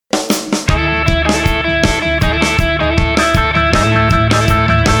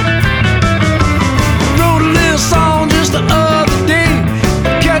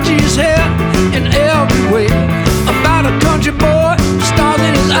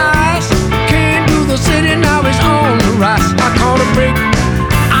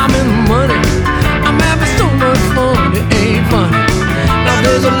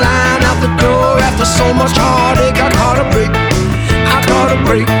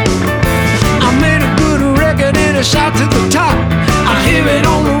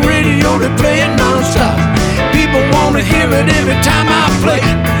it every time I play.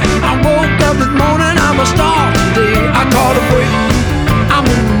 I woke up this morning, I'm a star today. I caught a break, I'm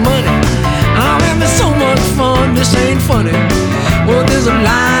in the money. I'm having so much fun, this ain't funny. Well, there's a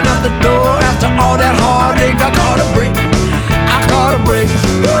line out the door after all that heartache. I caught a break, I caught a break.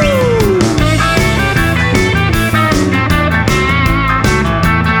 Woo!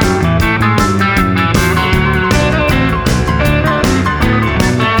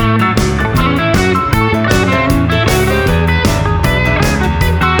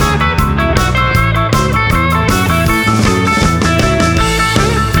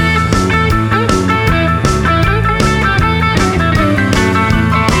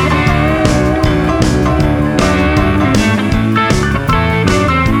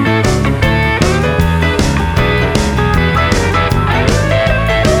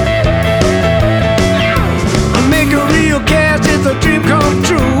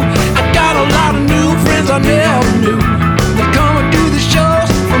 I never knew they come and do the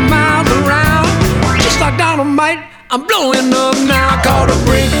shows from miles around. Just like dynamite, I'm blowing up now. I caught a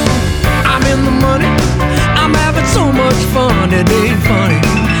break, I'm in the money. I'm having so much fun, it ain't funny.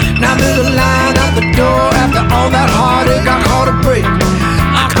 Now there's a line out the door after all that heartache. I caught a break,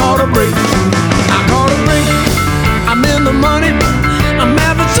 I caught a break, I caught a break. I'm in the money, I'm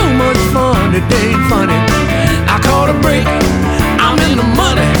having so much fun, it ain't funny. I caught a break, I'm in the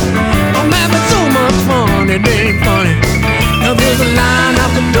money. I'm having so much fun, it ain't funny. Now there's a line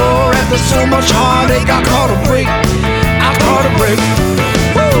out the door after so much heartache. I caught a break, I caught a break.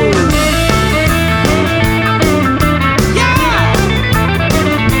 Woo!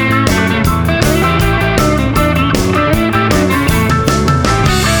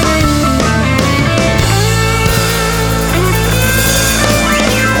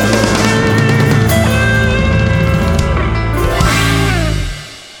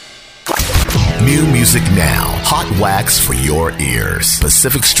 New music now. Hot wax for your ears.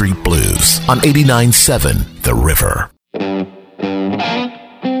 Pacific Street Blues on 89.7 The River.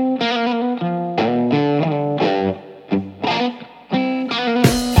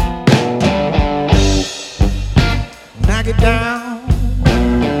 Knock it down,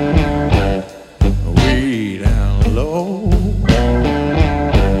 way down low.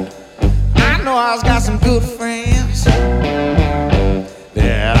 I know I've got some good friends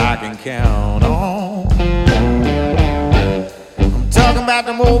that I can count on. I'm talking about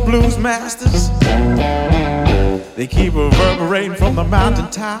them old blues masters. They keep reverberating from the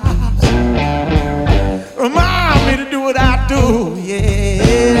mountaintops. Remind me to do what I do,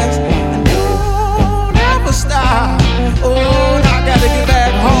 yes. And don't ever stop. Oh, I gotta get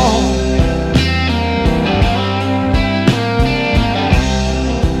back home.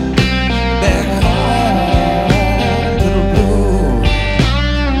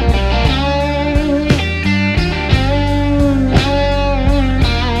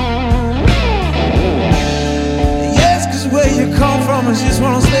 I just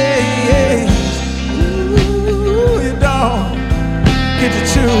wanna stay. Ooh, you don't get to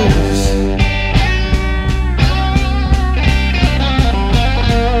choose.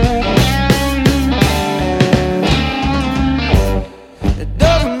 It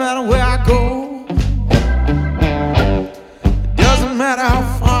doesn't matter where I go. It doesn't matter how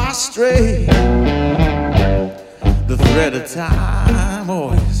far I stray. The thread of time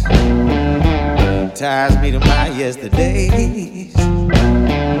always ties me to my yesterdays.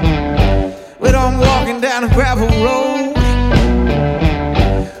 Whether I'm walking down a gravel road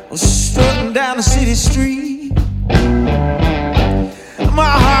or strutting down a city street,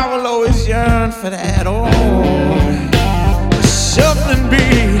 my heart will always yearn for that old shuffling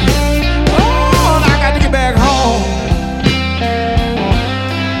beat. Oh, I got to get back home.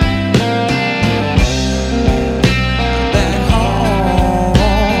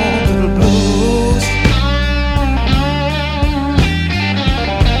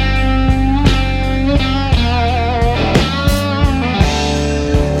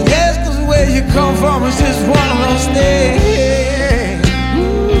 Come from is just one of those days.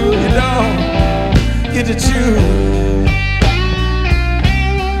 Ooh, you don't get to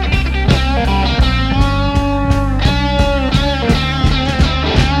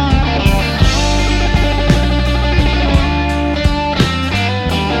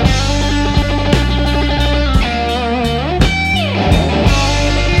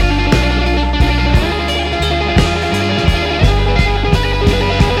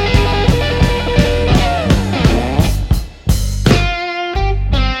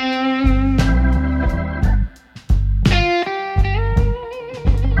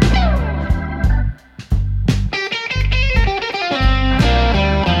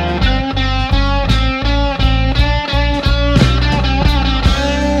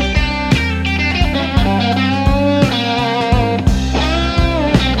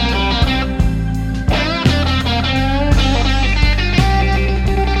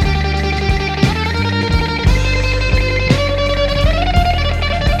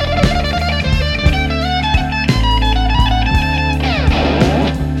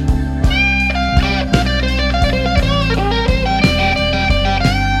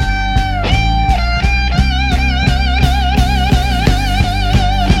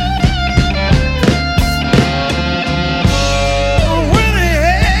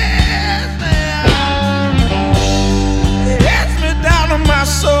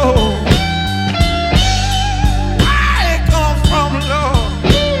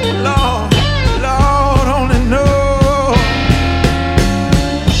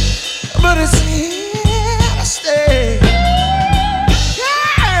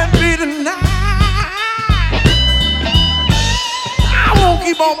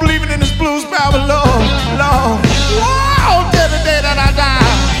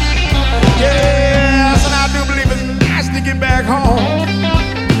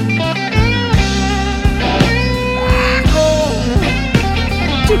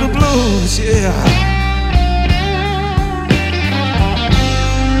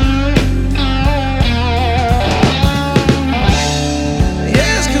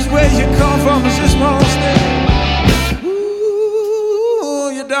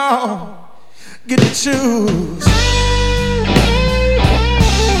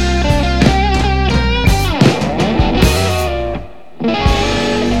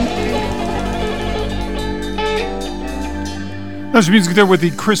There's music there with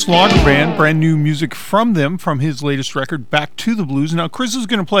the Chris Lager Band, brand new music from them from his latest record, Back to the Blues. Now, Chris is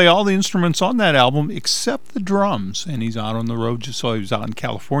going to play all the instruments on that album except the drums, and he's out on the road. Just saw he was out in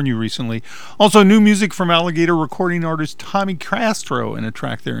California recently. Also, new music from Alligator recording artist Tommy Castro in a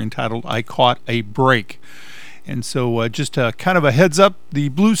track there entitled I Caught a Break. And so just kind of a heads up, the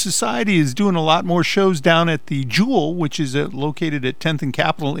Blues Society is doing a lot more shows down at the Jewel, which is located at 10th and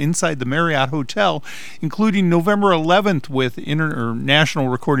Capitol inside the Marriott Hotel, including November 11th with international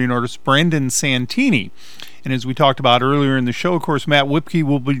recording artist Brandon Santini. And as we talked about earlier in the show, of course, Matt Whipke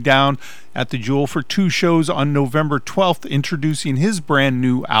will be down at the Jewel for 2 shows on November 12th, introducing his brand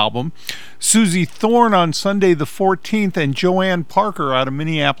new album. Susie Thorne on Sunday the 14th, and Joanne Parker out of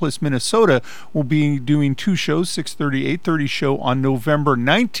Minneapolis, Minnesota, will be doing 2 shows, 6:30, 8:30 show on November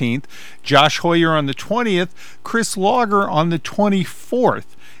 19th. Josh Hoyer on the 20th, Chris Lager on the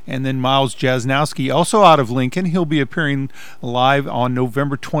 24th. And then Miles Jasnowski, also out of Lincoln, he'll be appearing live on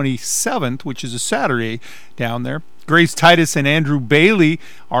November 27th, which is a Saturday down there. Grace Titus and Andrew Bailey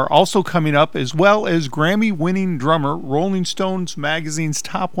are also coming up, as well as Grammy-winning drummer, Rolling Stones Magazine's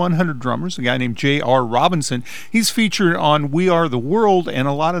Top 100 Drummers, a guy named J.R. Robinson. He's featured on We Are the World and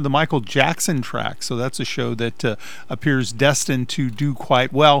a lot of the Michael Jackson tracks, so that's a show that appears destined to do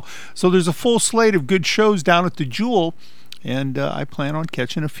quite well. So there's a full slate of good shows down at the Jewel, and I plan on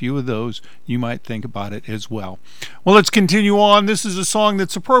catching a few of those. You might think about it as well. Well, let's continue on. This is a song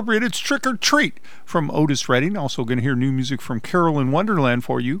that's appropriate. It's Trick or Treat from Otis Redding. Also going to hear new music from Carolyn Wonderland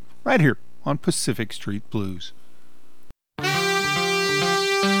for you right here on Pacific Street Blues.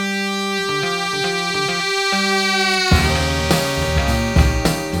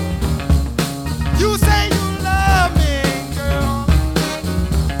 You say you love me, girl,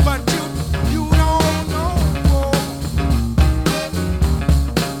 but you don't know.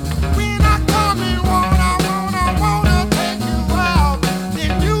 When I come and wanna take you out,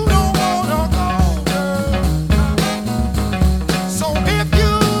 then you don't wanna go, girl. So if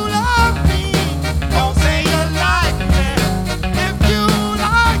you love me, don't say you like me. If you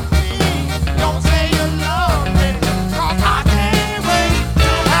like me, don't say you love me. 'Cause I can't wait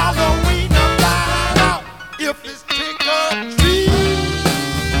till Halloween to find out if it's trick or treat.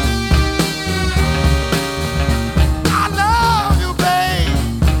 I love you, babe,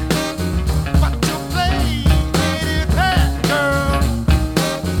 but you play pretty bad, girl.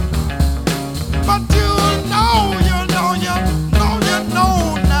 But you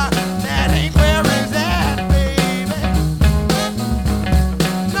know now that ain't where it's at, baby.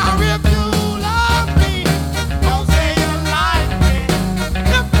 Now if you love me, don't say you like me.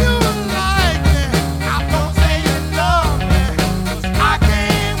 If you like me, I don't say you love me. 'Cause I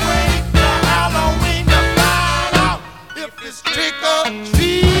can't wait till Halloween to find out if it's trick or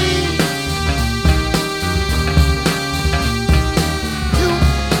treat. You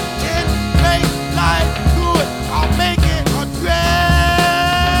can make life good or make it a drag.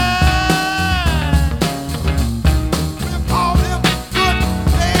 With all them good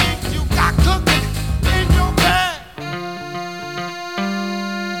things you got cooking in your bag.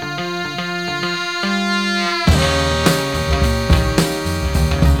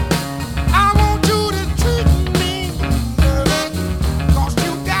 I want you to treat me, girl, 'cause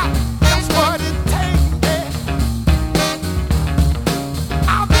you got just what it takes, babe.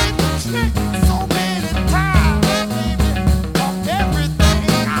 I've been tricked so many times, baby, of everything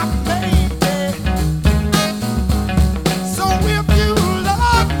I made, babe. So if you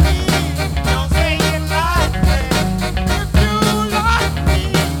love me, don't say you like me. If you like me,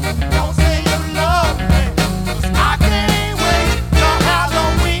 don't say you love me. 'Cause I can't wait till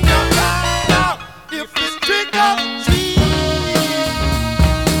Halloween to find out if it's trick or treat.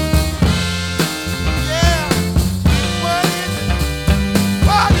 Yeah, what is it?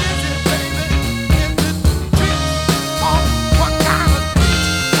 What is it, baby? Is it trick or what kind of treat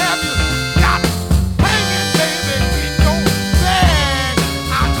have you got hanging, baby, in your bag?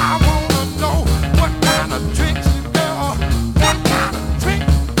 I wanna know what kind of tricks, girl. What kind of trick,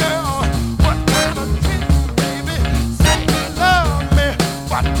 girl? What kind of trick, baby? Say you love me,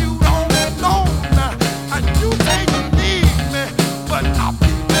 but you don't know now. And you say you need me, but I'll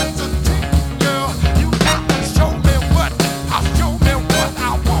be visiting, girl. You got to show me what I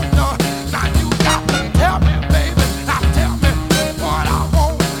wanna. Now you got to tell me, baby. Now tell me what I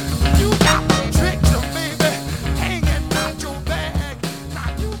want. You got the tricks, baby, hanging out your bag. Now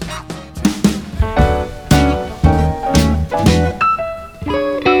you got the tricks.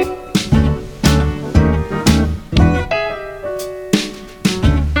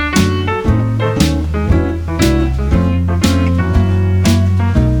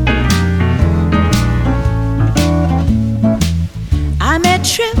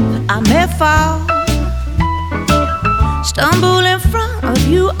 stumble in front of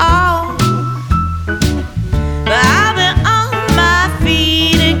you all. But I've been on my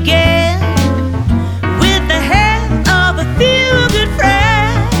feet again with the help of a few good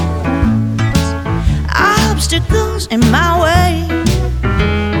friends. Obstacles in my way,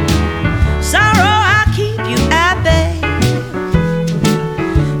 sorrow I keep you at bay.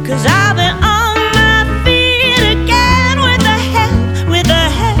 'Cause I've been on my feet again with the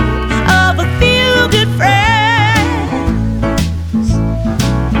help of a few good friends.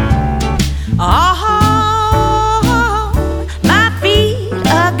 Oh, my feet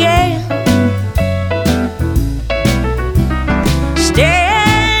again,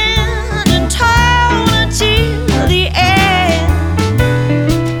 standing tall until the end.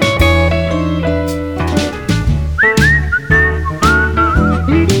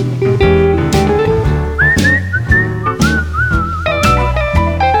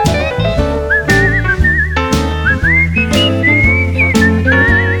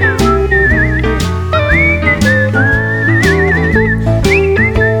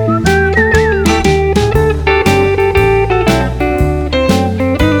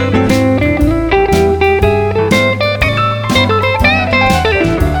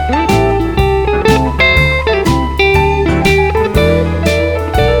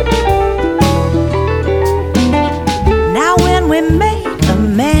 Now when we make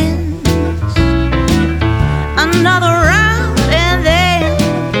amends, another round and then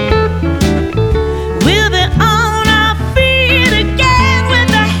we'll be on our feet again with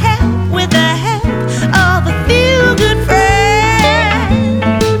the help of a few good friends.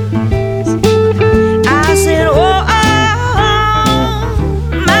 I said, oh,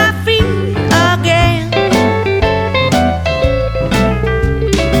 my feet again,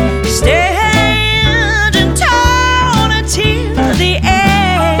 standing tall until the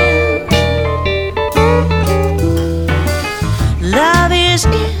end. Love is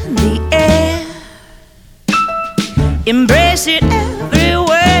in the air, embrace it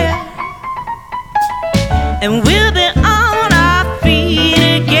everywhere, and we'll be on our feet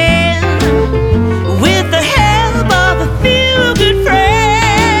again with the help of a few good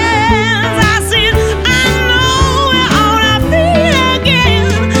friends. I said, I know we're on our feet again,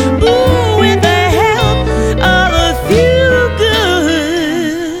 ooh, with the help of a few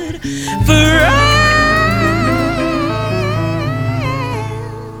good friends.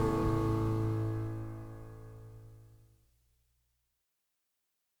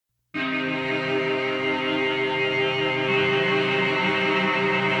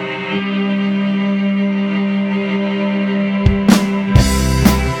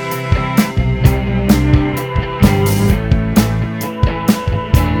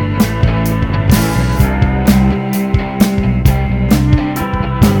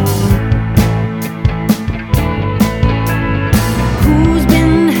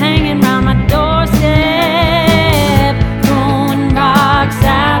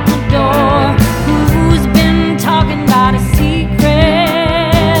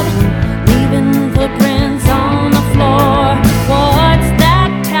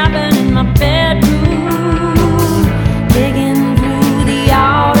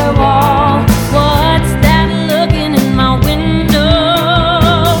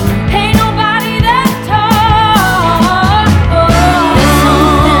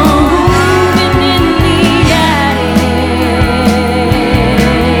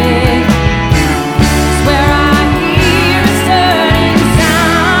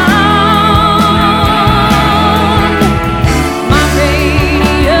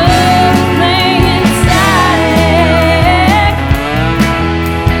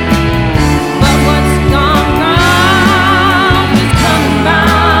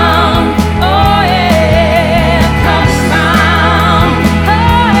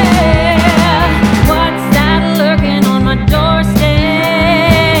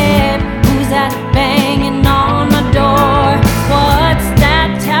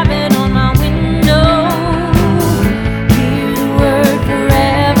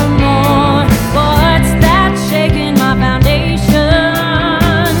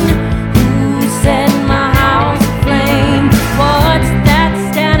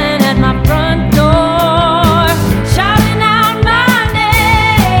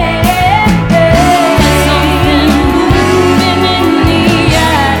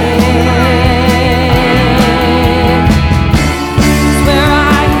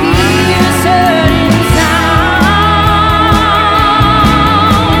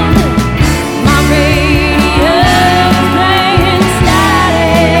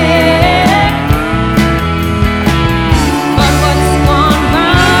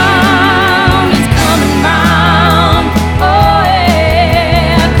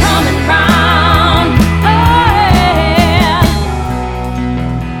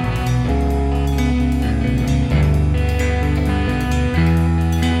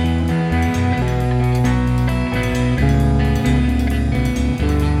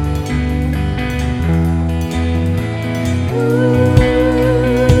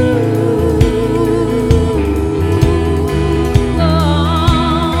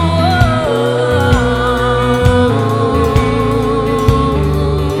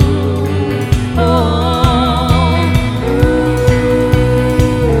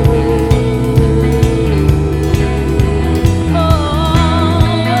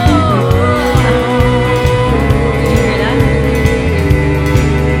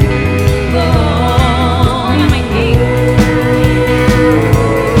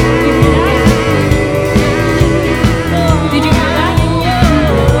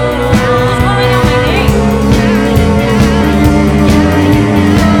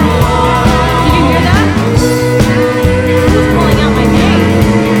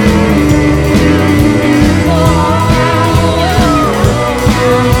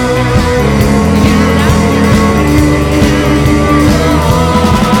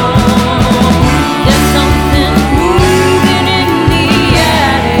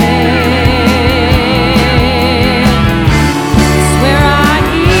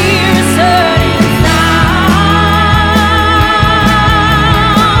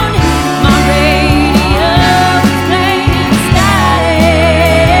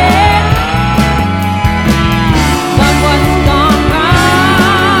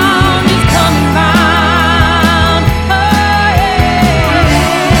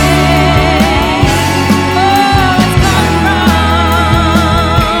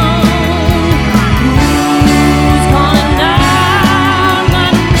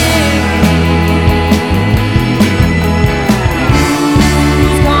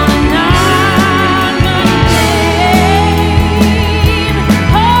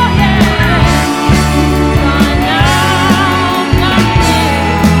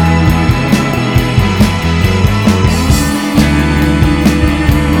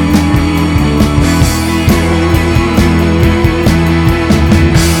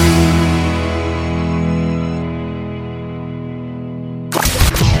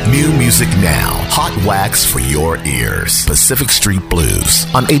 wax for your ears. Pacific Street Blues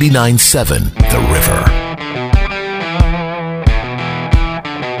on 89.7 The River.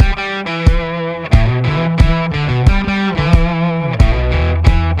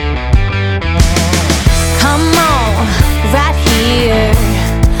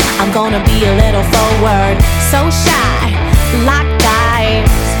 I'm gonna be a little forward, so shy, locked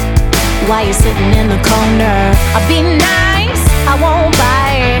eyes. While you're sitting in the corner, I'll be nice, I won't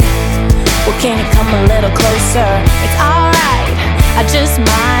bite. Well, can you come a little closer? It's alright, I just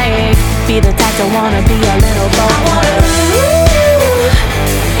might be the type to wanna be a little bold. I wanna ooh,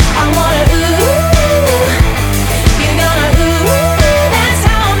 I wanna ooh. You're gonna ooh, that's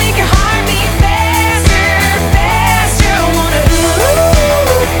how I'll make your heart beat faster, faster. I wanna ooh,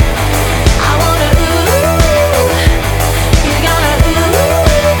 I wanna ooh. You're gonna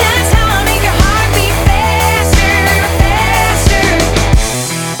ooh, that's how I'll make your heart beat faster, faster.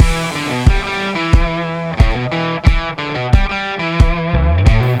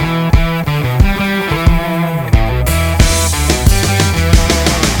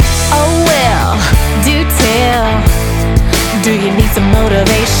 Oh well, do tell. Do you need some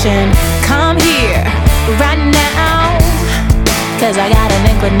motivation? Come here, right now. Cause I got an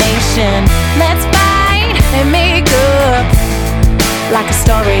inclination. Let's fight and make up. Like a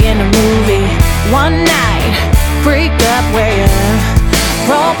story in a movie. One night, break up where you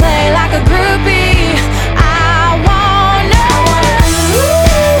role play like a groupie. I wanna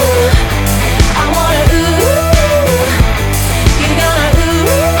ooh, I wanna ooh. You're gonna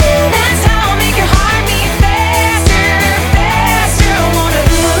ooh, that's how I'll make your heart beat faster, faster. I wanna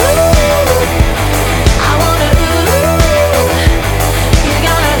ooh, I wanna ooh. You're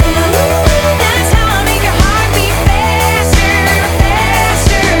gonna ooh, that's how I'll make your heart beat faster,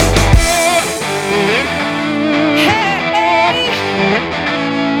 faster. Hey,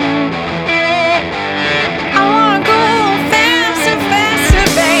 I wanna go faster, faster,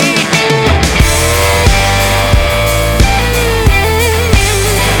 baby.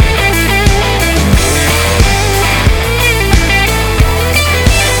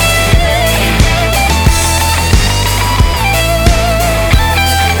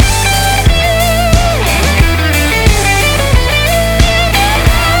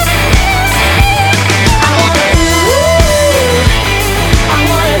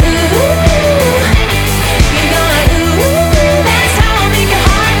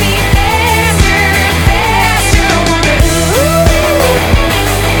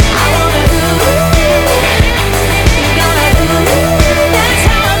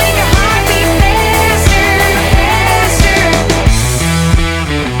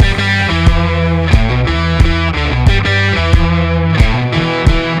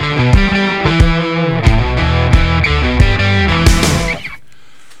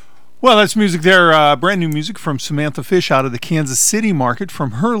 Well, that's music there, brand new music from Samantha Fish out of the Kansas City market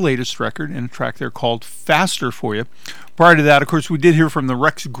from her latest record, and a track there called Faster for you. Prior to that, of course, we did hear from the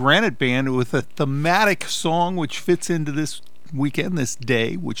Rex Granite Band with a thematic song which fits into this weekend, this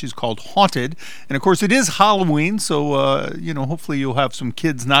day, which is called Haunted. And of course, it is Halloween, so, hopefully you'll have some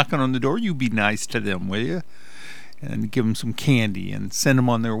kids knocking on the door. You be nice to them, will you? And give them some candy and send them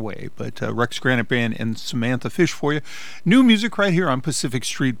on their way. But Rex Granite Band and Samantha Fish for you. New music right here on Pacific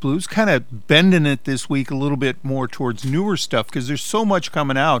Street Blues. Kind of bending it this week a little bit more towards newer stuff because there's so much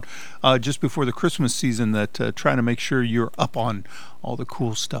coming out just before the Christmas season that trying to make sure you're up on all the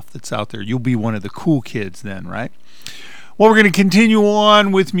cool stuff that's out there. You'll be one of the cool kids then, right? Well, we're going to continue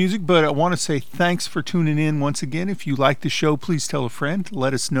on with music, but I want to say thanks for tuning in once again. If you like the show, please tell a friend.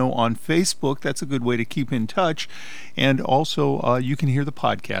 Let us know on Facebook. That's a good way to keep in touch. And also, you can hear the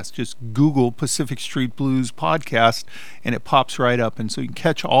podcast. Just Google Pacific Street Blues Podcast, and it pops right up. And so you can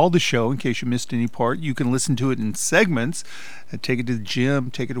catch all the show in case you missed any part. You can listen to it in segments. Take it to the gym,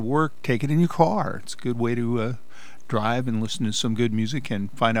 take it to work, take it in your car. It's a good way to drive and listen to some good music and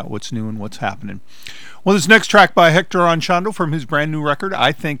find out what's new and what's happening. Well, this next track by Hector Anchondo from his brand new record,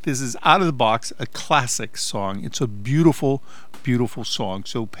 I think this is out of the box a classic song. It's a beautiful, beautiful song.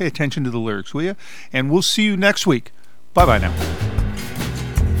 So pay attention to the lyrics, will you? And we'll see you next week. Bye-bye now.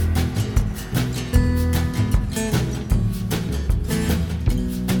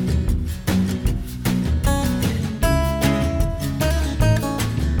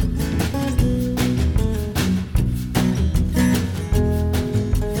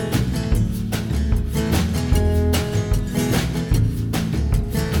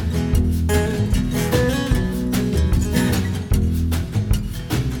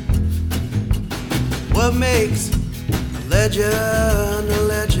 What makes a legend a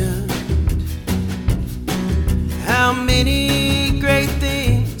legend? How many great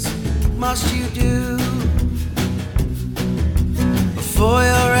things must you do before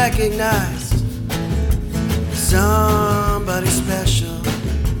you're recognized as somebody special.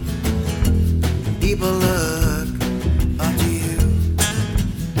 People look up to you.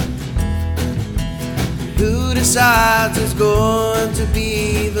 Who decides who's going to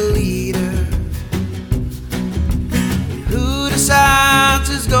be the leader? Who decides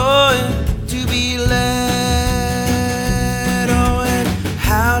who's going to be led? Oh, and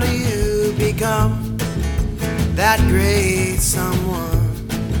how do you become that great someone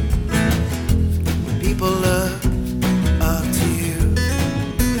when people look up to you?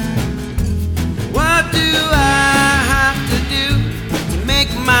 What do I have to do to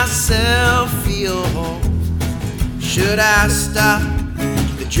make myself feel whole? Should I stop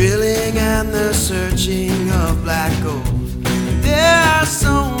the drilling and the searching of black gold? There are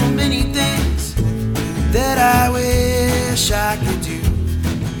so many things that I wish I could do.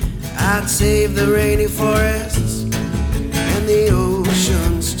 I'd save the rainy forests and the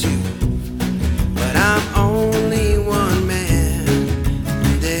oceans too. But I'm only one man,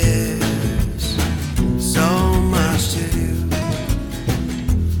 and there's so much to do.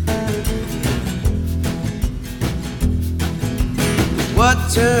 What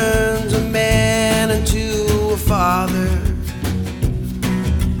turns a man into a father?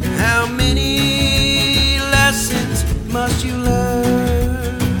 How many lessons must you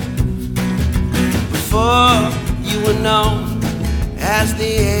learn before you were known as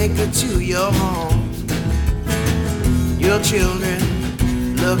the anchor to your home? Your children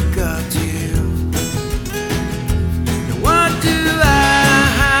look up to you. And what do I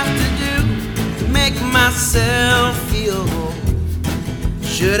have to do to make myself feel whole?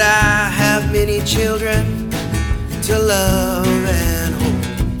 Should I have many children to love and hold?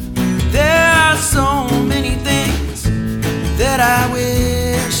 There are so many things that I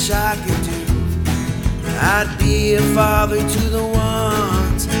wish I could do. I'd be a father to the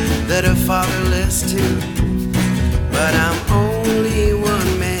ones that are fatherless too. But I'm only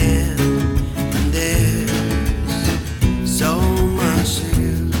one man, and there's so much to do.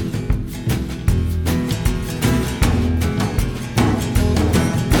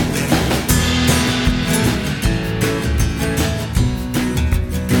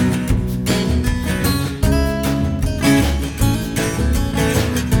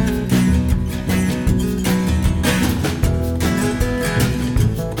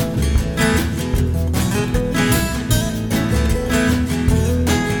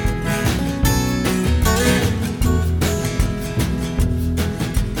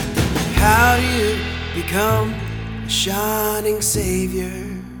 How do you become a shining savior?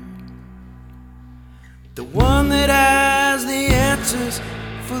 The one that has the answers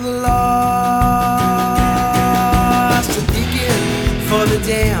for the lost, a beacon for the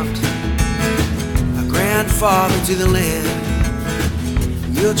damned, a grandfather to the land.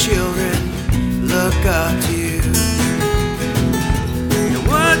 Your children look up to you. And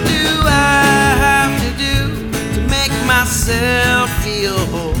what do I have to do to make myself feel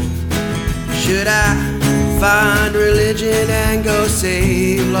whole? Should I find religion and go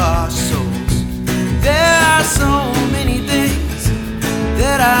save lost souls? There are so many things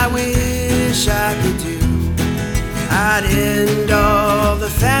that I wish I could do. I'd end all the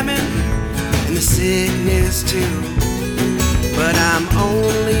famine and the sickness too. But I'm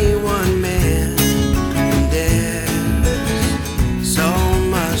only one man, and there's so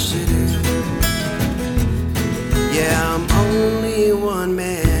much to do. Yeah, I'm only one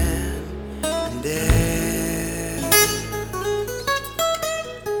man.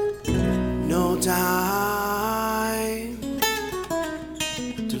 No time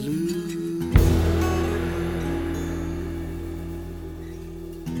to lose.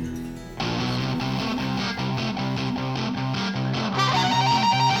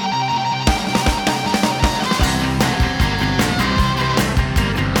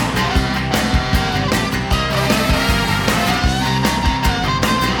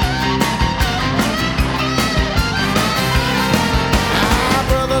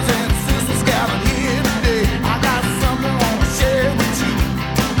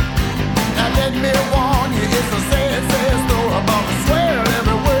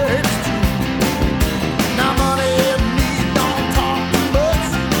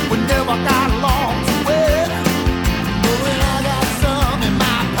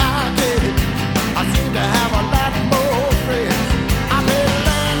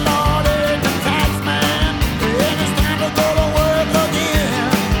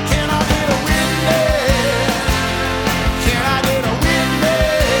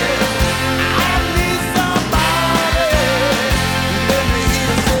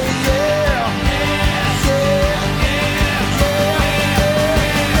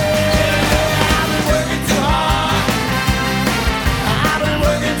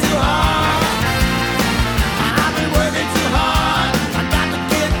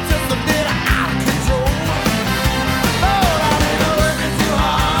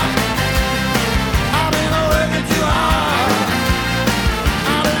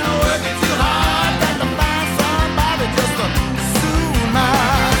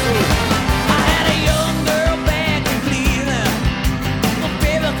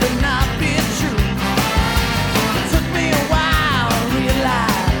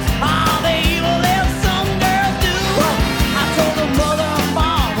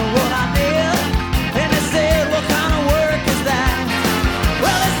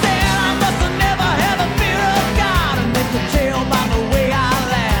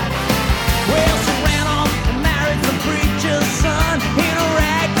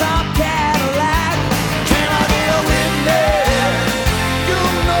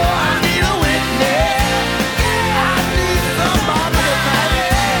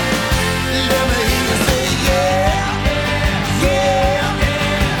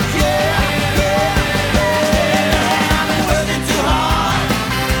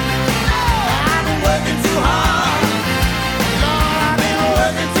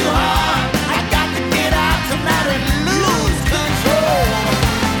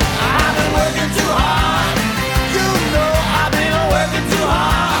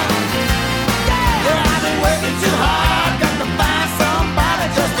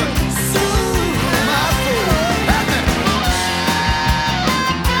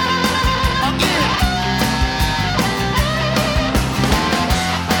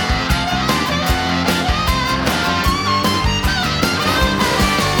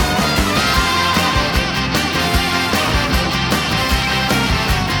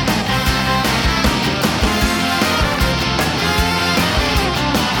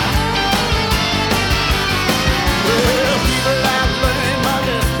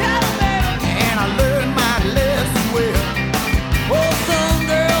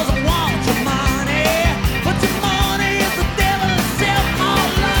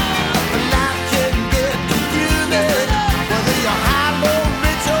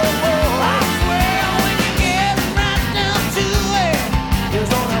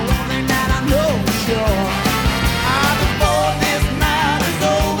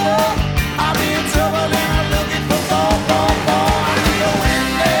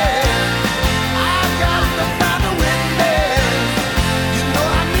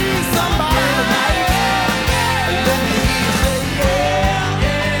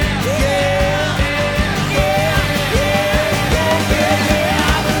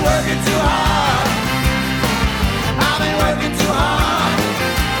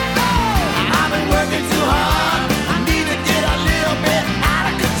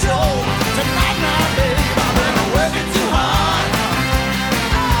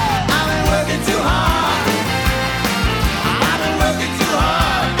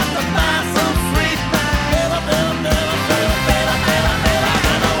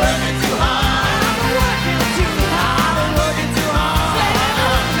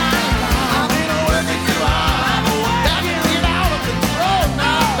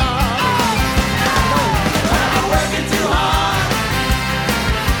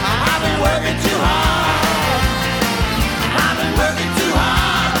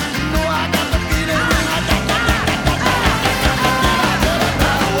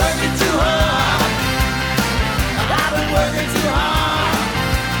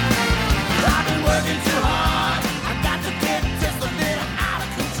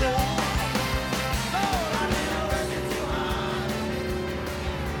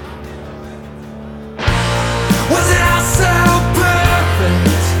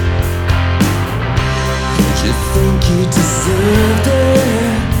 you deserved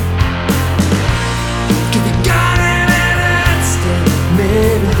it. If you got it in an instant,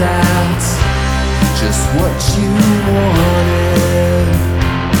 maybe that's just what you wanted.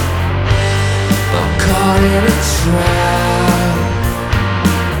 I'm caught in a trap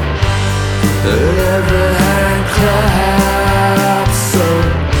that every hand claps. So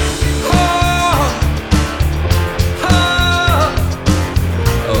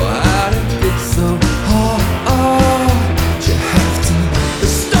how did it get so hard? You have to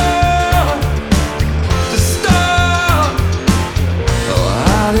stop.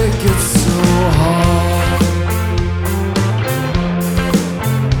 How did it get so hard?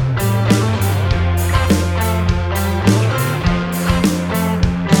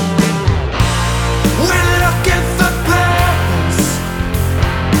 We're looking for purpose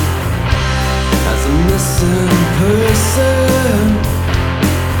as a missing person.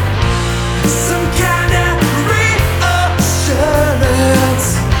 Some kind of reassurance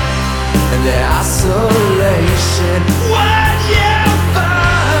in the isolation. What you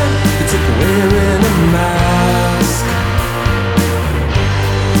find? It's like wearing a mask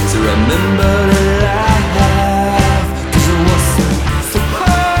to remember to laugh. 'Cause it was so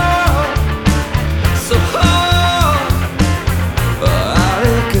hard, so hard. How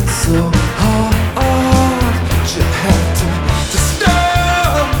did it get so hard? You had to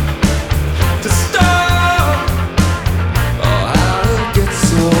stop. How did it get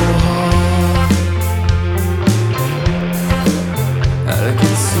so hard? How did it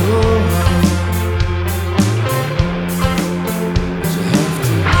get so hard? You have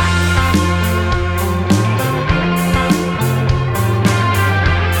to.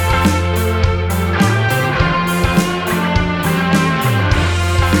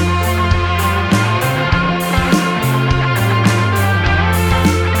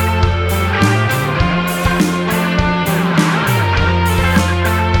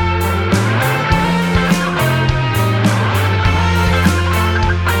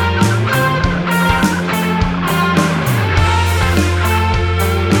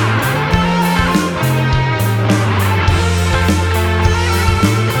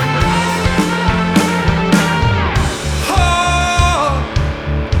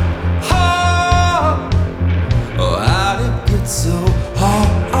 How did it get so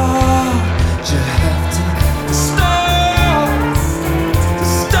hard? You have to stop.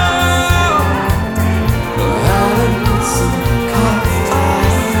 How did it get so hard?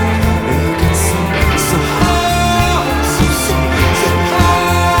 It gets so hard, so hard.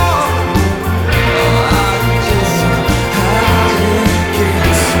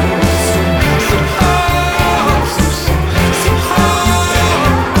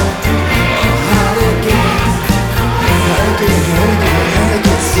 How did it get so hard? How did it get?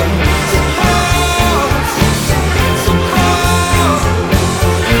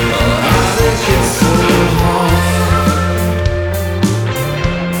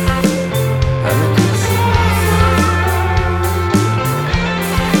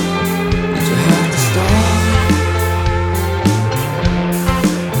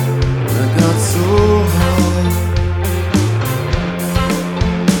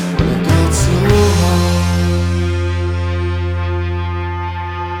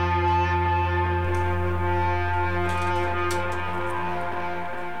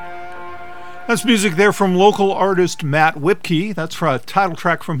 That's music there from local artist Matt Whipkey. That's for a title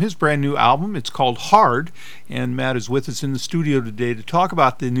track from his brand new album. It's called Hard, and Matt is with us in the studio today to talk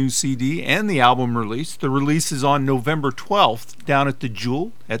about the new CD and the album release. The release is on November 12th down at the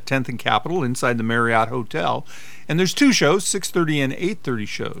Jewel at 10th and Capitol inside the Marriott Hotel. And there's two shows, 6:30 and 8:30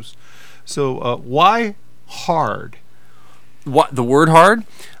 shows. So why Hard? What, the word hard?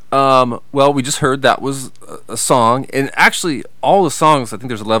 Well, we just heard that was a song, and actually all the songs, I think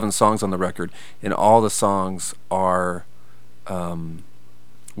there's 11 songs on the record, and all the songs are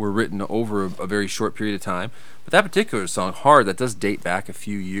were written over a very short period of time. But that particular song, Hard, that does date back a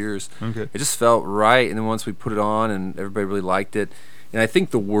few years. Okay. It just felt right, and then once we put it on and everybody really liked it, and I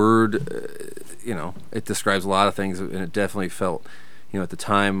think the word, it describes a lot of things, and it definitely felt, at the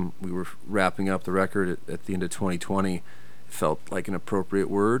time we were wrapping up the record at the end of 2020, felt like an appropriate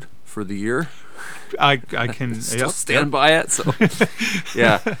word for the year. I can still stand by it. So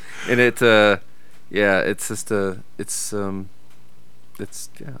yeah, and it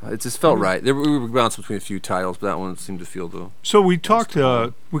just felt right. We were bouncing between a few titles, but that one seemed to feel the. So we talked.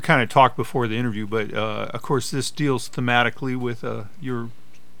 We kind of talked before the interview, but of course this deals thematically with your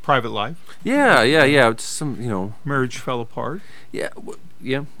private life. Yeah. It's some, Marriage fell apart. Yeah,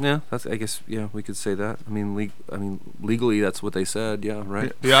 Yeah. That's. I guess. Yeah, we could say that. I mean, legally, that's what they said. Yeah.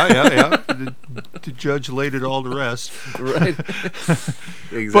 Right. Yeah. The judge laid it all to rest. Right.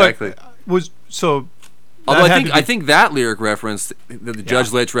 Exactly. But Although that I think that lyric reference that the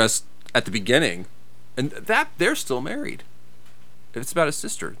judge laid to rest at the beginning, and that they're still married. It's about his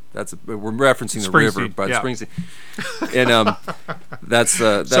sister. We're referencing the river by the Springsteen, and that's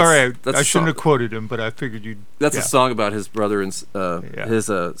sorry, that's I shouldn't have quoted him, but I figured you'd. That's a song about his brother and his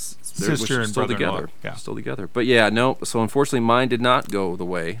sister and still brother-in-law. together. Yeah. Still together. But yeah, no. So unfortunately, mine did not go the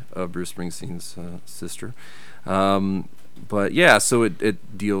way of Bruce Springsteen's sister. But yeah, so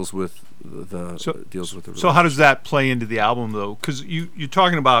it deals with the So how does that play into the album though? Because you're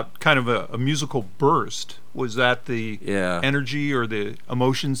talking about kind of a musical burst. Was that the energy or the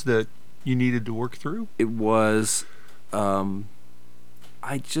emotions that you needed to work through? It was. It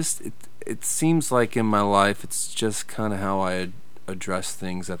seems like in my life, it's just kind of how I address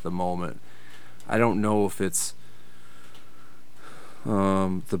things at the moment. I don't know if it's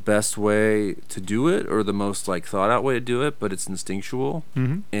the best way to do it or the most thought out way to do it, but it's instinctual.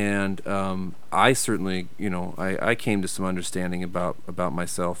 Mm-hmm. And I certainly, I came to some understanding about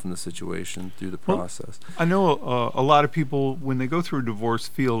myself and the situation through the process. I know a lot of people, when they go through a divorce,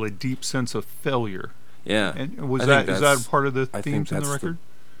 feel a deep sense of failure. Yeah. And is that part of the themes in the record?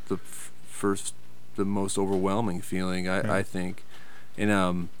 The most overwhelming feeling, I think.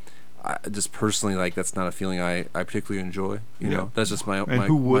 And I just personally, that's not a feeling I particularly enjoy. You know, that's just my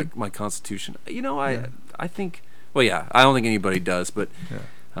constitution. I think. Well, yeah, I don't think anybody does, but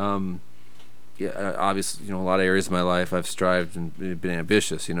obviously, a lot of areas of my life I've strived and been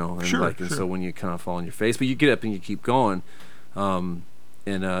ambitious. And sure. So when you kind of fall on your face, but you get up and you keep going. So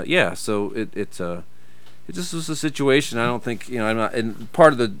it just was a situation. I don't think I'm not. And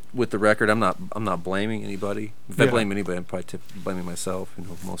part of with the record, I'm not blaming anybody. If I blame anybody, I'm probably blaming myself.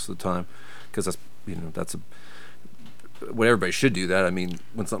 Most of the time, because that's what everybody should do. That when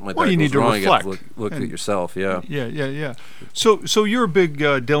something like that you goes need to wrong, reflect. you have to look at yourself. Yeah. Yeah. So you're a big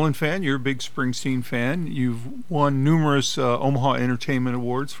Dylan fan. You're a big Springsteen fan. You've won numerous Omaha Entertainment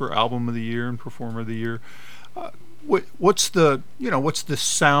Awards for Album of the Year and Performer of the Year. What's the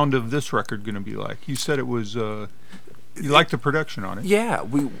sound of this record going to be like? You said it was you like the production on it. Yeah,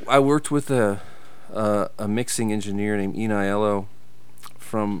 I worked with a mixing engineer named Iniello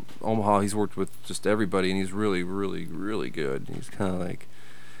from Omaha. He's worked with just everybody, and he's really, really, really good. He's kind of like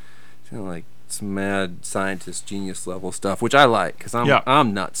some mad scientist genius level stuff, which I like because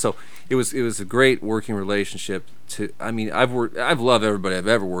I'm nuts. So it was a great working relationship. I've loved everybody I've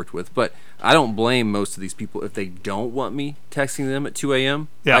ever worked with, but I don't blame most of these people if they don't want me texting them at 2 a.m.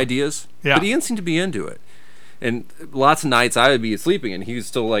 ideas. Yeah. But Ian seemed to be into it. And lots of nights I would be sleeping and he was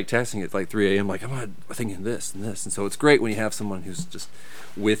still texting at 3 a.m. I'm thinking this and this. And so it's great when you have someone who's just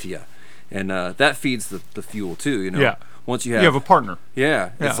with you. And that feeds the fuel too, Yeah. Once you have a partner.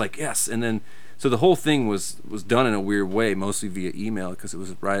 Yeah. It's yes. And then so the whole thing was done in a weird way, mostly via email because it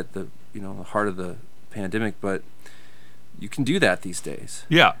was right at the the heart of the pandemic, but you can do that these days.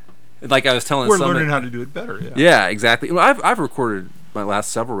 Yeah. Like I was telling we're learning how to do it better. Yeah, exactly. Well, I've recorded my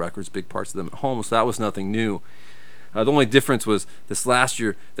last several records, big parts of them at home, so that was nothing new. The only difference was this last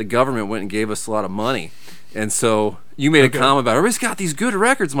year, the government went and gave us a lot of money, and so you made a comment about everybody's got these good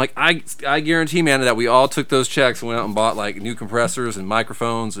records. I'm like, I guarantee, man, that we all took those checks and went out and bought new compressors and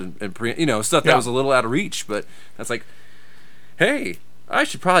microphones and stuff that was a little out of reach. But that's hey, I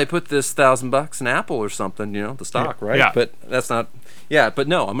should probably put this $1,000 in Apple or something, the stock, right? Yeah. But that's not. Yeah, but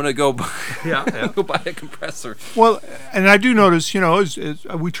no, I'm gonna go. Go buy a compressor. Well, and I do notice, as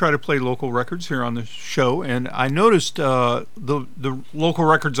we try to play local records here on the show, and I noticed the local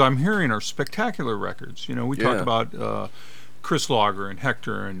records I'm hearing are spectacular records. We talk about Chris Lager and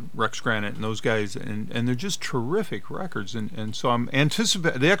Hector and Rex Granite and those guys, and they're just terrific records. And so I'm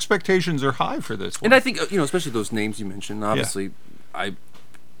anticipating the expectations are high for this one. And I think especially those names you mentioned. Obviously, I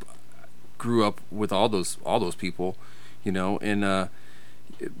grew up with all those people, and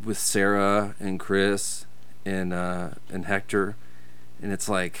with Sarah and Chris and Hector, and it's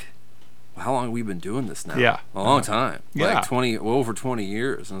how long have we been doing this now? Yeah, a long time. Yeah, over 20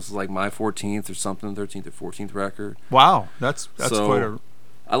 years, and this is my 14th or something, 13th or 14th record. Wow, that's so, quite a.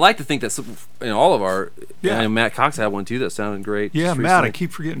 I like to think that all of our Matt Cox had one too that sounded great. Yeah, Matt, I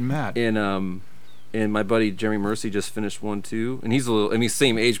keep forgetting Matt. And my buddy Jeremy Mercy just finished one too, and he's a little.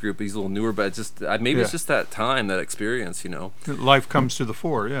 Same age group, but he's a little newer. But it's just it's just that time, that experience, Life comes to the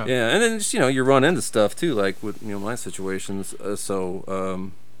fore, yeah. Yeah, and then just you run into stuff too, like with my situations. We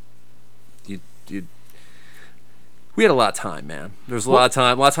had a lot of time, man. There's a lot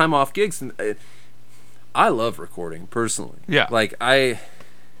of time off gigs, and I love recording personally. Yeah. Like I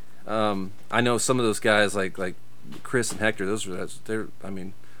know some of those guys like Chris and Hector. They're I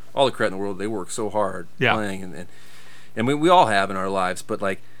mean, all the credit in the world. They work so hard playing, and we all have in our lives. But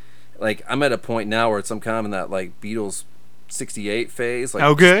like I'm at a point now where I'm kind of in that like Beatles '68 phase. Like,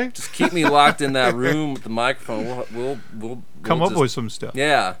 okay, just keep me locked in that room with the microphone. We'll come up with some stuff.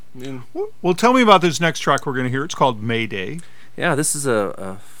 Yeah. I mean, well, tell me about this next track we're going to hear. It's called Mayday. Yeah, this is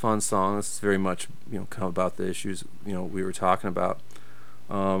a fun song. This is very much kind of about the issues we were talking about.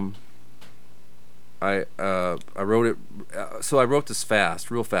 I wrote it. So I wrote this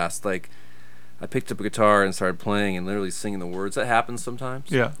real fast. Like I picked up a guitar and started playing and literally singing the words. That happens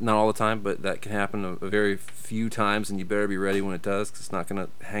sometimes. Yeah. Not all the time, but that can happen a very few times, and you better be ready when it does, because it's not going to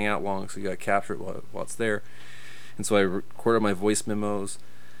hang out long. So you got to capture it while it's there. And so I recorded my voice memos.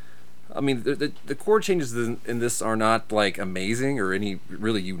 I mean, the chord changes in this are not like amazing or any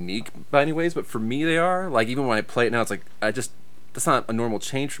really unique by any ways, but for me they are. Like even when I play it now, it's like that's not a normal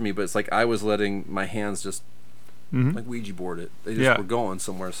change for me, but it's like I was letting my hands just like Ouija board it. They just were going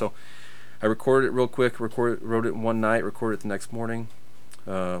somewhere. So I recorded it real quick. Wrote it in one night. Recorded it the next morning.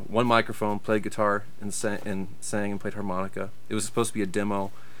 One microphone, played guitar and sang and played harmonica. It was supposed to be a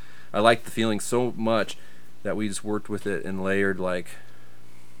demo. I liked the feeling so much that we just worked with it and layered like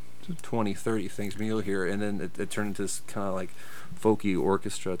 20, 30 things you'll hear, and then it turned into this kind of like folky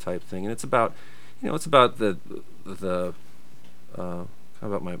orchestra type thing. And it's about it's about the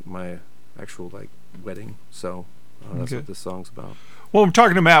about my actual like wedding. So that's what this song's about. Well, I'm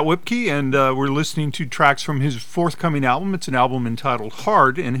talking to Matt Whipke, and we're listening to tracks from his forthcoming album. It's an album entitled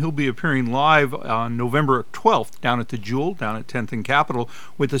Hard, and he'll be appearing live on November 12th down at the Jewel, down at 10th and Capitol,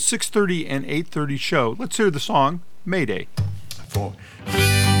 with a 6:30 and 8:30 show. Let's hear the song, Mayday.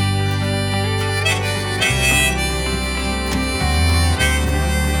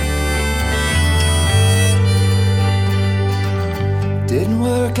 Didn't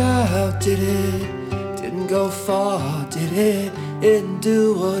work out, did it? Didn't go far, did it? It didn't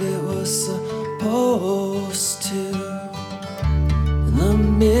do what it was supposed to. In the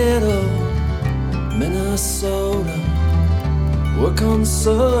middle, Minnesota, we're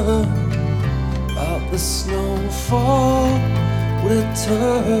concerned about the snowfall. Would it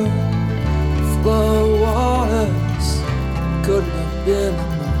turn? Flood waters couldn't have been a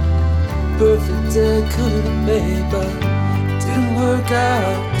perfect day, could have made, but didn't work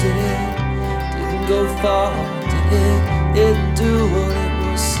out, did it? Didn't go far, did it? Didn't do what it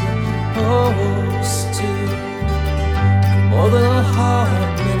was supposed to. For more than a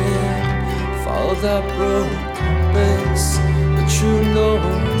hard minute, followed that broken compass. The true north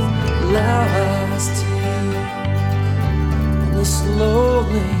lies to you. On this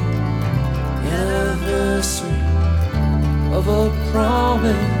lonely anniversary of a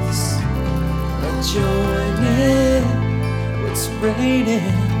promise, let's join in. It's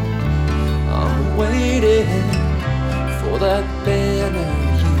raining, I'm waiting for that banner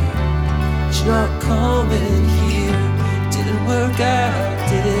year. You're not coming here. Didn't work out,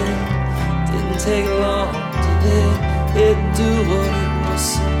 did it? Didn't take long, did it? Didn't do what it was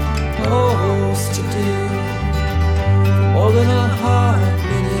supposed to do. For more than a hard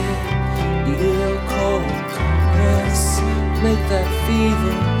minute, needed a cold caress, make that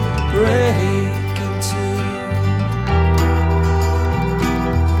fever break into.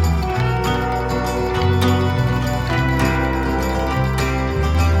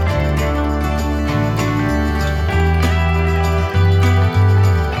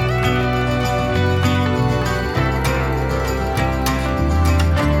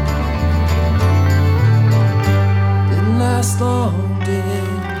 Long, did it?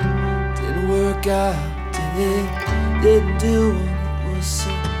 Didn't work out, did it? Didn't do what it was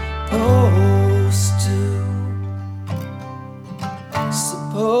supposed to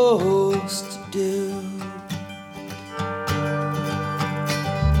do.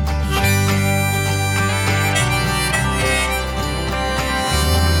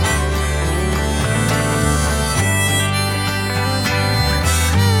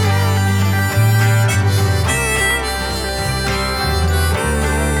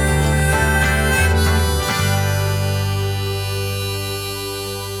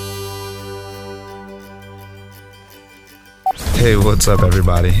 Hey, what's up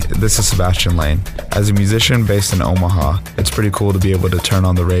everybody? This is Sebastian Lane. As a musician based in Omaha, it's pretty cool to be able to turn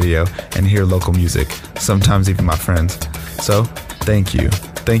on the radio and hear local music, sometimes even my friends. So, thank you.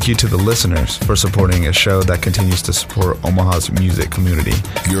 Thank you to the listeners for supporting a show that continues to support Omaha's music community.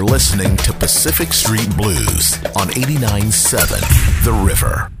 You're listening to Pacific Street Blues on 89.7 The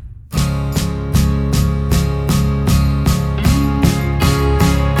River.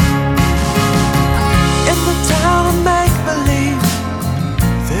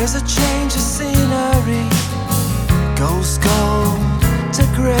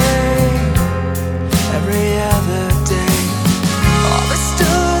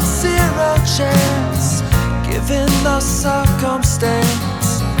 the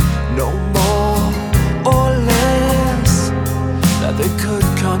circumstance, no more or less, that they could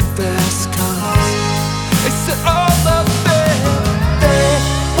confess, 'cause they said all the things they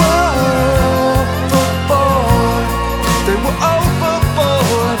were overboard. They were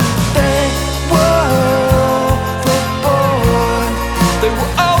overboard. They were overboard. They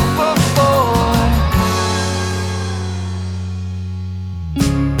were overboard.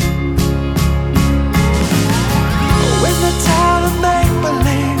 In the town of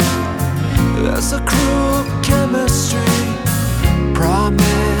make-believe, there's a cruel chemistry,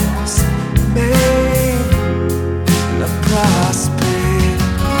 promise made, and a price paid.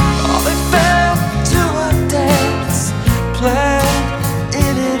 Oh, they fell to a dance planned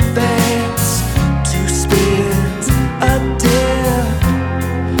in advance, to spend a day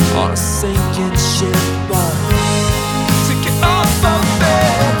on a sinking ship, but to get off of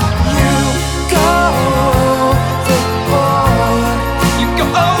it, you go overboard. You go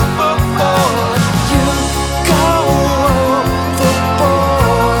overboard. You go overboard.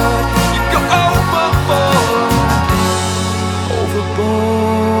 You go overboard. Overboard.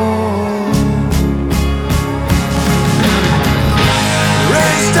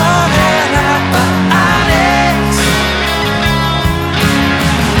 Raised on antibiotics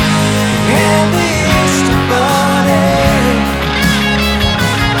and the Easter Bunny.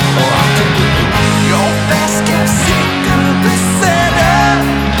 Oh, I can be your best kept secret, the center.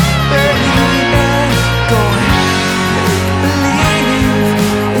 Baby, go and make believe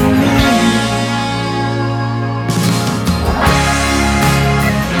in me.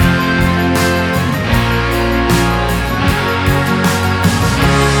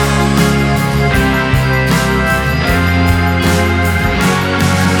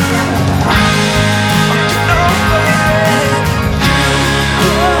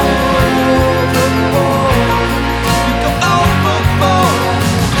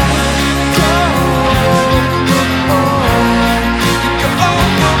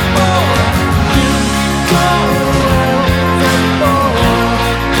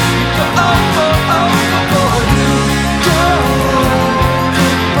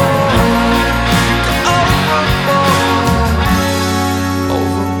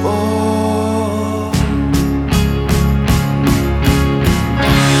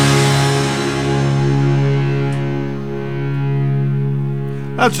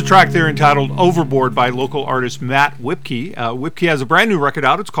 That's a track there entitled Overboard by local artist Matt Whipke. Whipke has a brand new record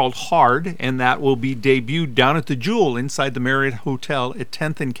out. It's called Hard, and that will be debuted down at the Jewel inside the Marriott Hotel at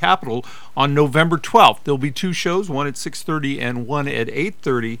 10th and Capitol on November 12th. There'll be two shows, one at 6:30 and one at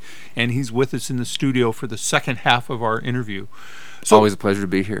 8:30, and he's with us in the studio for the second half of our interview. It's always a pleasure to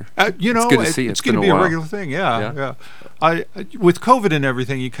be here. You know, it's good to see you. It's going to be a regular thing, yeah. With COVID and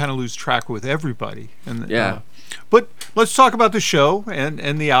everything, you kind of lose track with everybody. And but let's talk about the show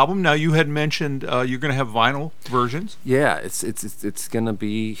and the album. Now, you had mentioned you're going to have vinyl versions. Yeah, it's going to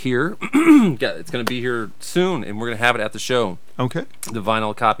be here. It's going to be here soon, and we're going to have it at the show. Okay. The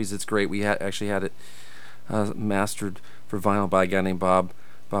vinyl copies, it's great. We actually had it mastered for vinyl by a guy named Bob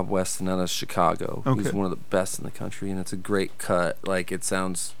Weston out of Chicago. Okay. He's one of the best in the country, and it's a great cut. Like, it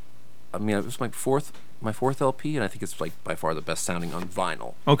sounds, I mean, it was my fourth LP, and I think it's like by far the best sounding on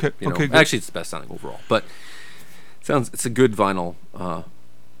vinyl. Okay. You know? Okay. Good. Actually, it's the best sounding overall, but it's a good vinyl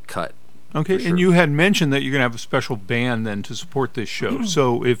cut. Okay, sure. And you had mentioned that you're going to have a special band then to support this show.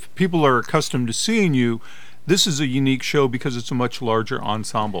 So if people are accustomed to seeing you, this is a unique show because it's a much larger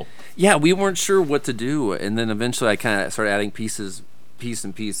ensemble. Yeah, we weren't sure what to do, and then eventually I kind of started adding piece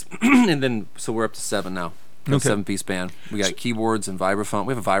and piece, and then so we're up to 7 now. Okay. 7-piece band. We got keyboards and vibraphone.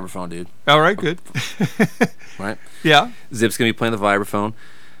 We have a vibraphone, dude. All right, good. Right? Yeah. Zip's gonna be playing the vibraphone.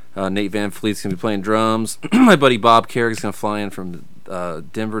 Nate Van Fleet's gonna be playing drums. My buddy Bob Carrick's gonna fly in from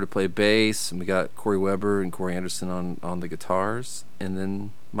Denver to play bass, and we got Corey Weber and Corey Anderson on the guitars, and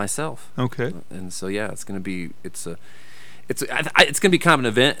then myself. Okay. And so yeah, it's gonna be it's gonna be kind of an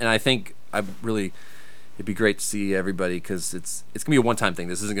event, and I think it'd be great to see everybody because it's gonna be a one-time thing.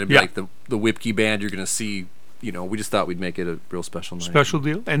 This isn't gonna be like the Whipke band you're gonna see. You know, we just thought we'd make it a real special night. Special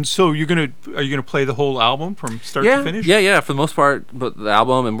deal. And so are you gonna play the whole album from start to finish? Yeah, for the most part. But the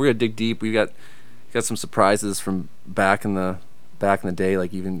album, and we're gonna dig deep. We got some surprises from back in the day,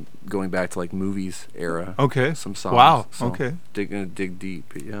 like even going back to like movies era. Okay. Some songs. Wow. So okay. Gonna dig deep.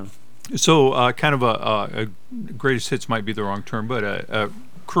 But yeah. So kind of a greatest hits might be the wrong term, but a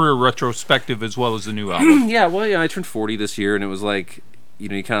career retrospective as well as the new album. Yeah. Well, yeah. I turned 40 this year, and it was like, you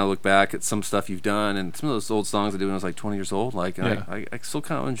know, you kind of look back at some stuff you've done, and some of those old songs I did when I was like 20 years old, like, I still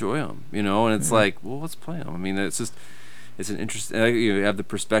kind of enjoy them, you know, and it's like, well, let's play them. I mean, it's it's an interesting. You have the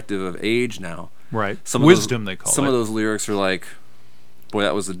perspective of age now. Right. Some Wisdom, of those, they call some it. of those lyrics are like, boy,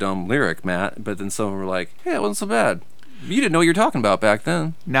 that was a dumb lyric, Matt. But then some of them were like, yeah, it wasn't so bad. You didn't know what you were talking about back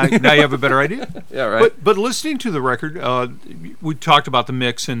then. Now you have a better idea. Yeah, right. But listening to the record, we talked about the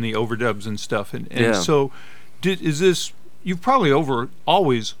mix and the overdubs and stuff, and Yeah. so is this? You've probably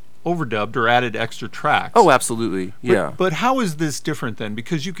always overdubbed or added extra tracks. Oh, absolutely. Yeah. But how is this different then?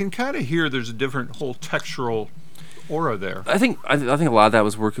 Because you can kind of hear there's a different whole textural aura there. I think a lot of that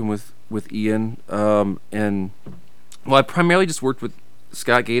was working with Ian, and well, I primarily just worked with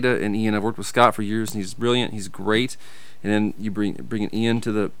Scott Gaeta and Ian. I've worked with Scott for years, and he's brilliant. He's great. And then you bring in Ian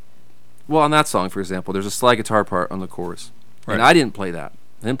to the, well, on that song, for example, there's a slide guitar part on the chorus, Right. and I didn't play that.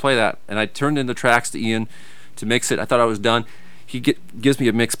 And I turned in the tracks to Ian to mix it. I thought I was done. He gives me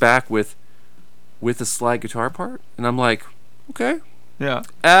a mix back with a slide guitar part, and I'm like, okay. Yeah.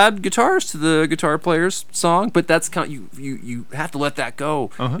 Add guitars to the guitar player's song, but that's kind of, you have to let that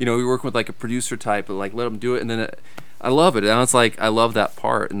go. Uh-huh. You know, we work with like a producer type, but like let him do it, and then I love it. And it's like I love that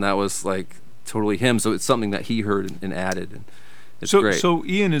part, and that was like totally him. So it's something that he heard and added, and it's great. So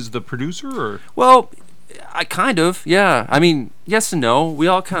Ian is the producer, or Well, I kind of, yeah. I mean, yes and no. We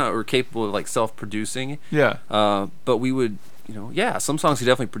all kind of are capable of like self-producing. yeah. But we would, yeah, some songs he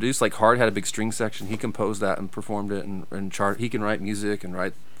definitely produced. Like Hard had a big string section. He composed that and performed it and chart. He can write music and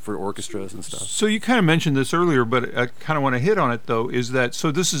write for orchestras and stuff. So you kind of mentioned this earlier, but I kind of want to hit on it though. Is that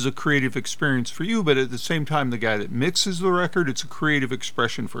so? This is a creative experience for you, but at the same time, the guy that mixes the record, it's a creative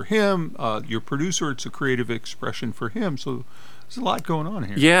expression for him. Your producer, it's a creative expression for him. So there's a lot going on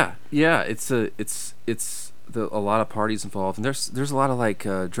here. Yeah. It's a lot of parties involved, and there's a lot of like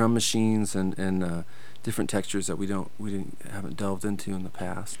drum machines and different textures that we haven't delved into in the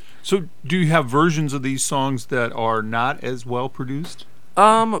past. So do you have versions of these songs that are not as well produced?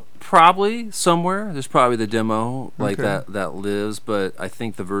 Probably somewhere. There's probably the demo like Okay. that lives, but I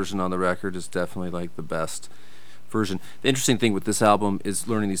think the version on the record is definitely like the best version. The interesting thing with this album is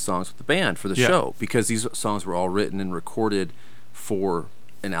learning these songs with the band for the Yeah. show, because these songs were all written and recorded for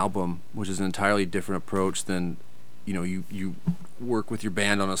an album, which is an entirely different approach than you work with your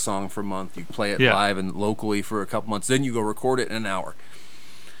band on a song for a month, you play it Yeah. live and locally for a couple months, then you go record it in an hour.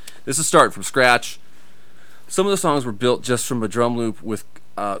 This is starting from scratch. Some of the songs were built just from a drum loop with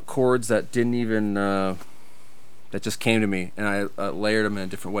chords that didn't even that just came to me, and I layered them in a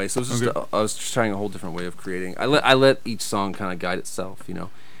different way. So it was just Okay. I was just trying a whole different way of creating. I let each song kind of guide itself,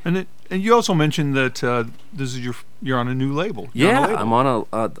 And you also mentioned that this is you're on a new label. You're on a label. I'm on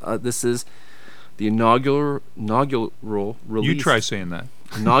a this is the inaugural release. You try saying that.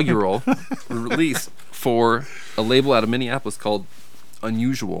 Inaugural release for a label out of Minneapolis called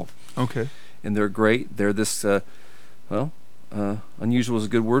Unusual. Okay. And they're great. They're this, unusual is a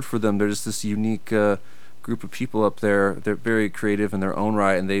good word for them. They're just this unique group of people up there. They're very creative in their own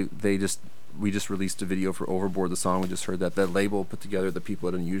right, and we just released a video for Overboard, the song we just heard that label put together, the people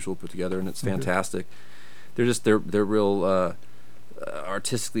at Unusual put together, and it's fantastic. They're real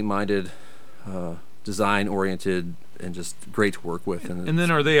artistically minded, design oriented, and just great to work with. And then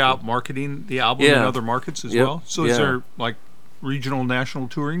are they out marketing the album in Yeah. other markets as Yep. well? So Yeah. is there like regional, national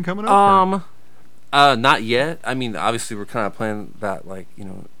touring coming up? or- Not yet. I mean, obviously we're kind of playing that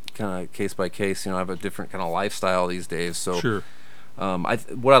kind of case by case. I have a different kind of lifestyle these days, so Sure.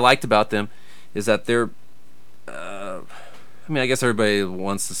 what I liked about them is that they're I guess everybody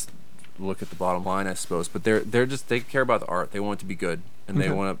wants to look at the bottom line, I suppose, but they care about the art. They want it to be good, and they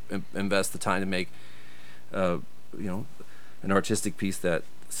Okay. want to invest the time to make an artistic piece that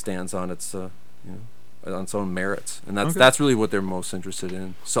stands on its on its own merits, and Okay. that's really what they're most interested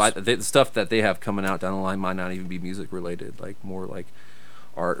in. So the stuff that they have coming out down the line might not even be music related, like more like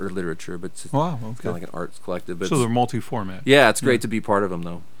art or literature, but it's Wow, kind okay. of like an arts collective. But So they're multi-format. yeah, it's great to be part of them,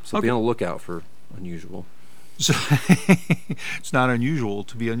 though. So Okay. be on the lookout for Unusual. So it's not unusual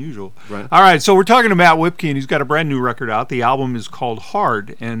to be unusual. Right. All right, so we're talking to Matt Whipke, and he's got a brand new record out. The album is called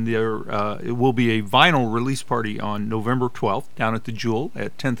Hard, and it will be a vinyl release party on November 12th down at the Jewel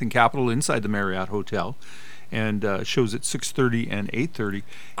at 10th and Capitol inside the Marriott Hotel, and shows at 6:30 and 8:30.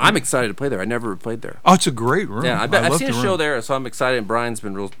 I'm excited to play there. I never played there. Oh, it's a great room. Yeah, I've love seen a the show room. there, so I'm excited. And Brian's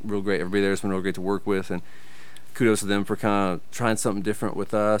been real great. Everybody there's been real great to work with, and kudos to them for kind of trying something different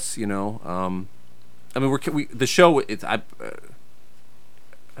with us. I mean, the show. It's I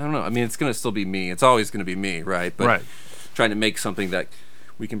don't know. I mean, it's gonna still be me. It's always gonna be me, right? But Right. trying to make something that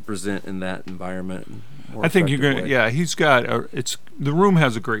we can present in that environment. in a more I think you're effective gonna. way. Yeah, he's got. The room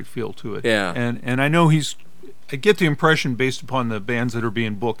has a great feel to it. Yeah. And I know I get the impression based upon the bands that are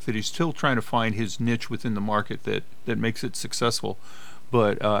being booked that he's still trying to find his niche within the market that makes it successful.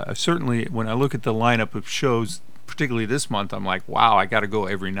 But certainly, when I look at the lineup of shows particularly this month, I'm like, wow, I got to go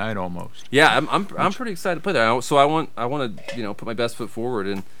every night almost. Yeah, I'm pretty excited to play that. So I want to put my best foot forward,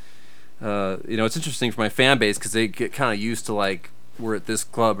 and it's interesting for my fan base because they get kind of used to like we're at this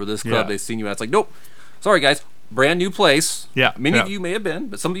club or this club. Yeah. They've seen you at. It's like, nope, sorry guys, brand new place. Yeah, many yeah. of you may have been,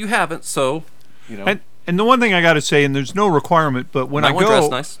 but some of you haven't. So And the one thing I got to say, and there's no requirement, but when I Might go, dress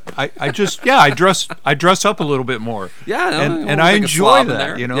nice. I dress up a little bit more. Yeah, and I enjoy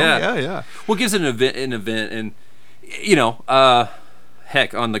that. Yeah. Well, it gives it an event, and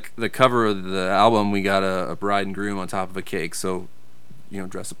heck, on the cover of the album, we got a bride and groom on top of a cake, so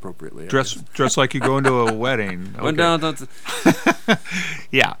dress appropriately. Dress like you're going to a wedding. Went Okay. down.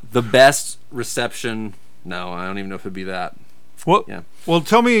 Yeah. The best reception. No, I don't even know if it'd be that. Well, Yeah. well,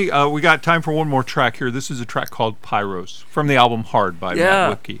 tell me, we got time for one more track here. This is a track called Pyros from the album Hard by Matt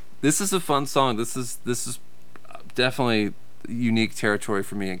Whipke. This is a fun song. This is definitely unique territory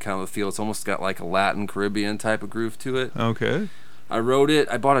for me and kind of a feel. It's almost got like a Latin Caribbean type of groove to it. Okay. I wrote it.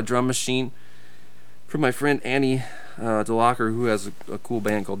 I bought a drum machine from my friend Annie DeLocker, who has a cool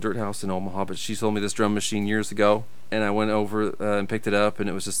band called Dirt House in Omaha, but she sold me this drum machine years ago, and I went over and picked it up, and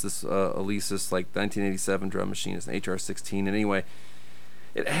it was just this Alesis like 1987 drum machine. It's an HR-16, and anyway,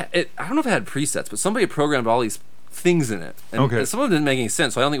 I don't know if it had presets, but somebody had programmed all these things in it, and some of them didn't make any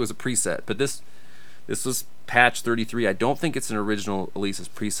sense, so I don't think it was a preset, but this was patch 33. I don't think it's an original Alesis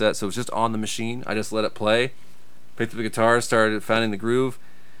preset, so it was just on the machine. I just let it play, picked up the guitar, started finding the groove,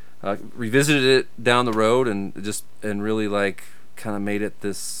 revisited it down the road, and really like kind of made it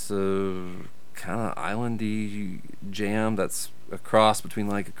this kind of islandy jam that's a cross between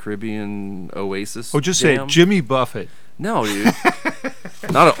like a Caribbean Oasis. Oh, just jam. say Jimmy Buffett. No, dude,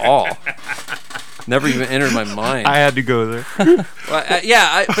 not at all. Never even entered my mind. I had to go there. Well, but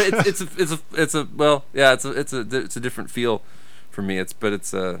it's a different feel for me. I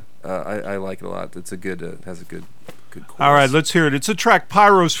like it a lot. It's a good has a good chorus. All right, let's hear it. It's a track,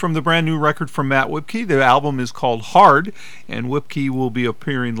 Pyros, from the brand new record from Matt Whipke. The album is called Hard, and Whipke will be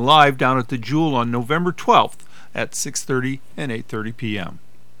appearing live down at the Jewel on November 12th at 6:30 and 8:30 p.m.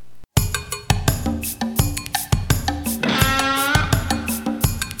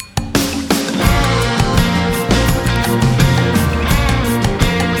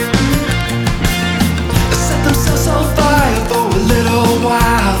 Set themselves on fire for a little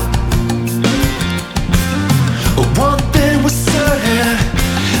while. One thing was certain,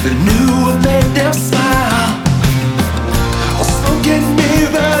 they knew what made them smile. Smoking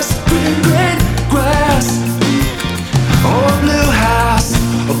mirrors, green grass, or a blue house,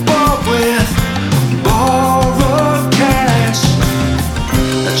 a bar with borrowed cash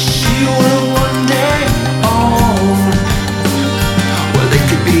that she will one day own. Well, they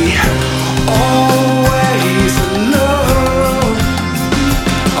could be always alone,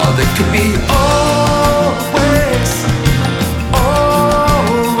 or they could be always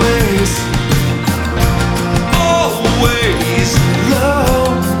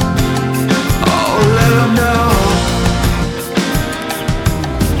alone. Oh, let them know.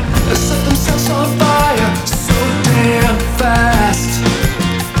 They set themselves on fire so damn fast.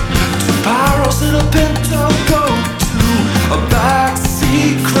 Two Pyros in a Pinto go to a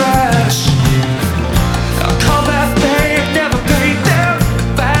backseat crash.